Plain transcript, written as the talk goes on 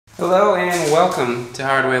Hello and welcome to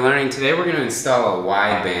Hardware Learning. Today we're going to install a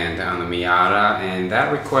wideband on the Miata, and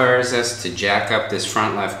that requires us to jack up this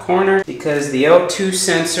front left corner because the O2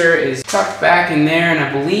 sensor is tucked back in there, and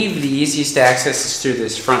I believe the easiest access is through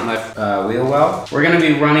this front left wheel well. We're going to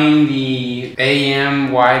be running the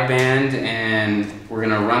AEM wideband, and we're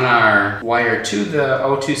going to run our wire to the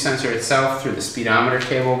O2 sensor itself through the speedometer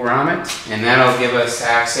cable grommet, and that'll give us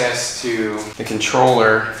access to the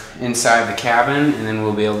controller inside the cabin, and then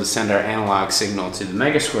we'll be able to send our analog signal to the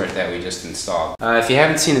Megasquirt that we just installed. If you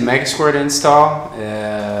haven't seen the Megasquirt install,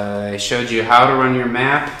 I showed you how to run your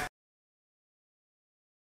map.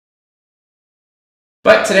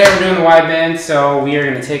 But today we're doing the wideband, so we are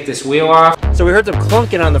going to take this wheel off. So we heard some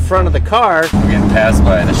clunking on the front of the car. We're getting passed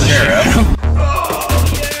by the sheriff.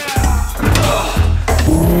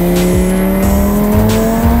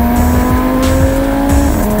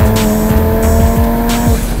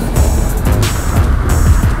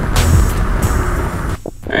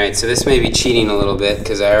 Alright, so this may be cheating a little bit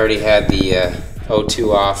because I already had the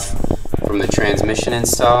O2 off from the transmission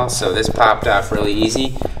install, so this popped off really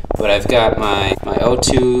easy. But I've got my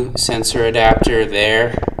O2 sensor adapter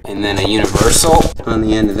there, and then a universal on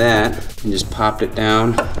the end of that, and just popped it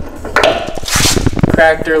down.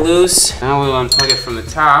 Cracked her loose. Now we'll unplug it from the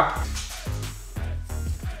top.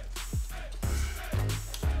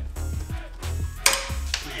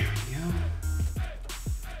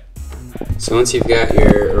 So once you've got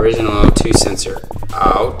your original O2 sensor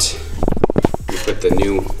out, you put the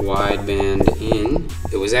new wideband in.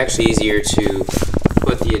 It was actually easier to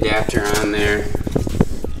put the adapter on there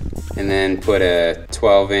and then put a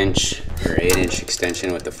 12-inch or 8-inch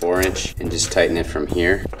extension with the 4-inch and just tighten it from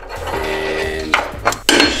here. And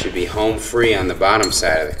you should be home free on the bottom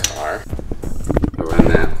side of the car. We'll run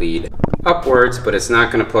that lead upwards, but it's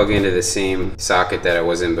not going to plug into the same socket that it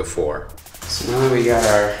was in before. So now that we got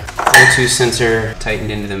our O2 sensor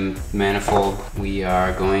tightened into the manifold, we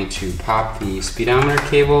are going to pop the speedometer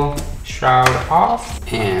cable shroud off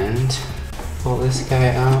and pull this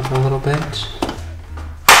guy out a little bit.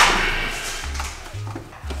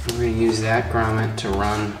 We're going to use that grommet to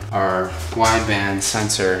run our wideband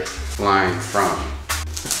sensor line from.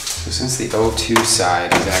 So since the O2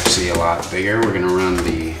 side is actually a lot bigger, we're going to run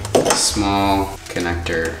the small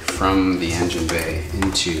connector from the engine bay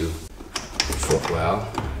into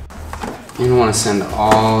footwell. You want to send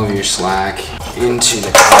all of your slack into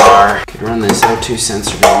the car. You could run this O2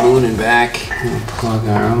 sensor to the moon and back. And plug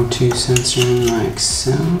our O2 sensor in like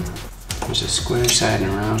so. There's a square side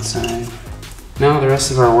and a round side. Now the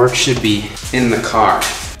rest of our work should be in the car.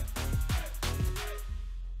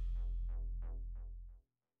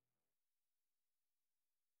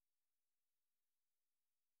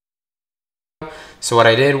 So what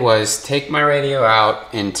I did was take my radio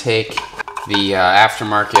out and take the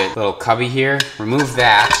aftermarket little cubby here, remove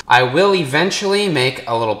that. I will eventually make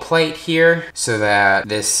a little plate here so that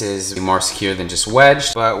this is more secure than just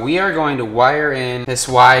wedged, but we are going to wire in this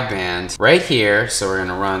wideband right here. So we're going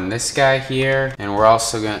to run this guy here, and we're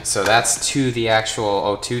also going to, so that's to the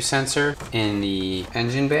actual O2 sensor in the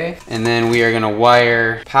engine bay, and then we are going to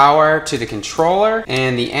wire power to the controller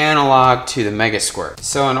and the analog to the Megasquirt.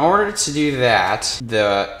 So in order to do that,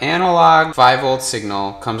 the analog 5-volt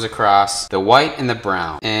signal comes across the white and the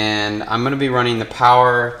brown, and I'm going to be running the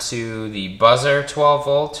power to the buzzer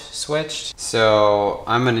 12-volt switched. So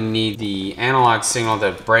I'm going to need the analog signal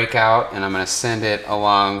to break out, and I'm going to send it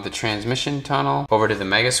along the transmission tunnel over to the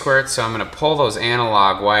Megasquirt. So I'm going to pull those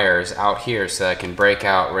analog wires out here so that I can break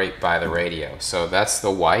out right by the radio. So that's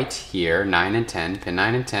the white here, 9 and 10, pin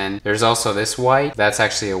 9 and 10. There's also this white. That's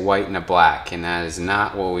actually a white and a black, and that is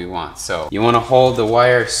not what we want. So you want to hold the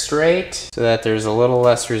wire straight so that there's a little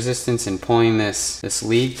less resistance in pulling this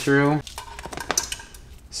lead through.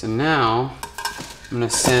 So now I'm going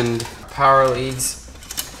to send power leads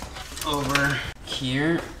over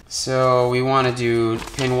here. So we want to do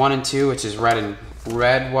pin 1 and 2, which is red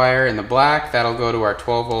wire in the black. That'll go to our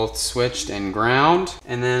 12-volt switched and ground.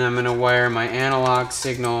 And then I'm going to wire my analog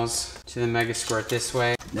signals to the Megasquirt this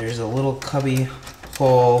way. There's a little cubby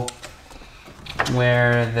hole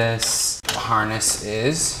where this harness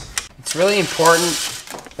is. It's really important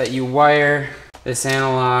that you wire this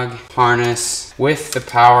analog harness with the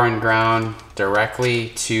power and ground directly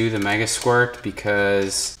to the Megasquirt,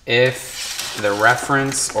 because if the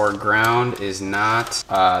reference or ground is not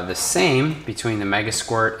the same between the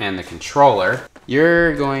Megasquirt and the controller,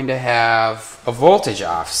 you're going to have a voltage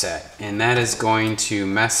offset, and that is going to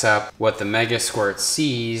mess up what the Megasquirt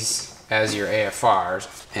sees as your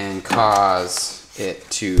AFRs and cause it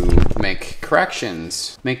to make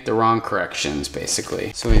corrections, make the wrong corrections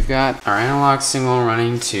basically. So we've got our analog signal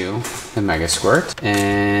running to the Megasquirt,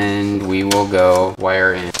 and we will go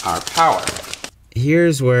wire in our power.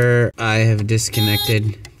 Here's where I have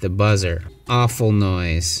disconnected the buzzer. Awful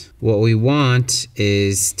noise. What we want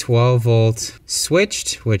is 12 volt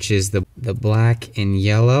switched, which is the black and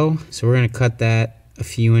yellow. So we're gonna cut that a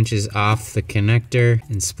few inches off the connector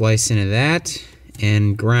and splice into that,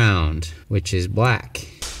 and ground, which is black.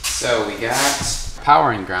 So we got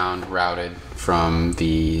power and ground routed from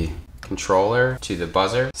the controller to the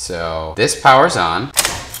buzzer. So this power's on,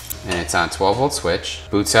 and it's on 12 volt switch.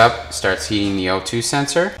 Boots up, starts heating the O2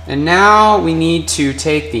 sensor. And now we need to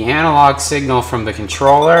take the analog signal from the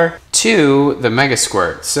controller to the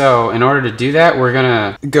Megasquirt. So in order to do that, we're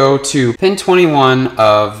gonna go to pin 21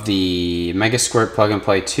 of the Megasquirt plug and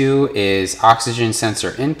play 2 is oxygen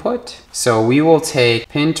sensor input. So we will take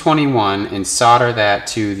pin 21 and solder that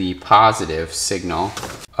to the positive signal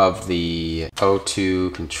of the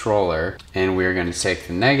O2 controller. And we're gonna take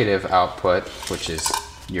the negative output, which is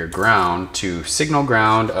your ground, to signal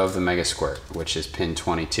ground of the Megasquirt, which is pin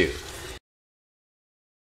 22.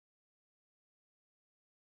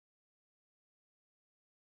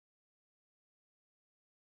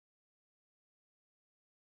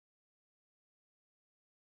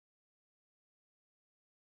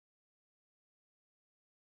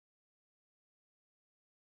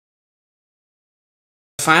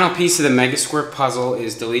 The final piece of the Megasquirt puzzle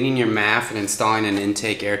is deleting your MAF and installing an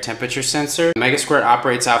intake air temperature sensor. The Megasquirt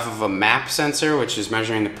operates off of a MAP sensor, which is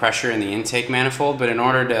measuring the pressure in the intake manifold, but in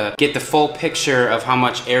order to get the full picture of how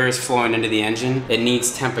much air is flowing into the engine, it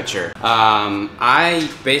needs temperature. I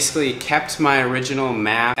basically kept my original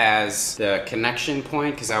MAP as the connection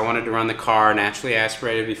point because I wanted to run the car naturally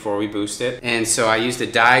aspirated before we boost it. And so I used a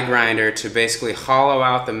die grinder to basically hollow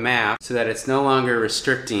out the MAP so that it's no longer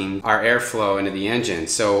restricting our airflow into the engine.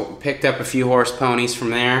 So picked up a few horse ponies from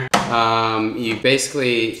there. You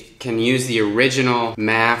basically can use the original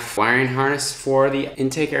MAF wiring harness for the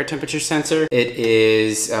intake air temperature sensor. It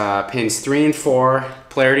is pins 3 and 4.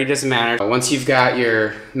 Polarity doesn't matter. Once you've got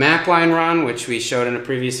your MAP line run, which we showed in a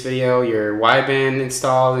previous video, your wideband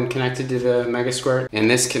installed and connected to the Megasquirt, and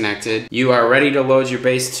this connected, you are ready to load your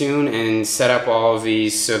base tune and set up all of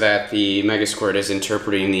these so that the Megasquirt is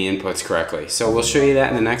interpreting the inputs correctly. So we'll show you that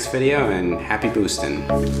in the next video, and happy boosting.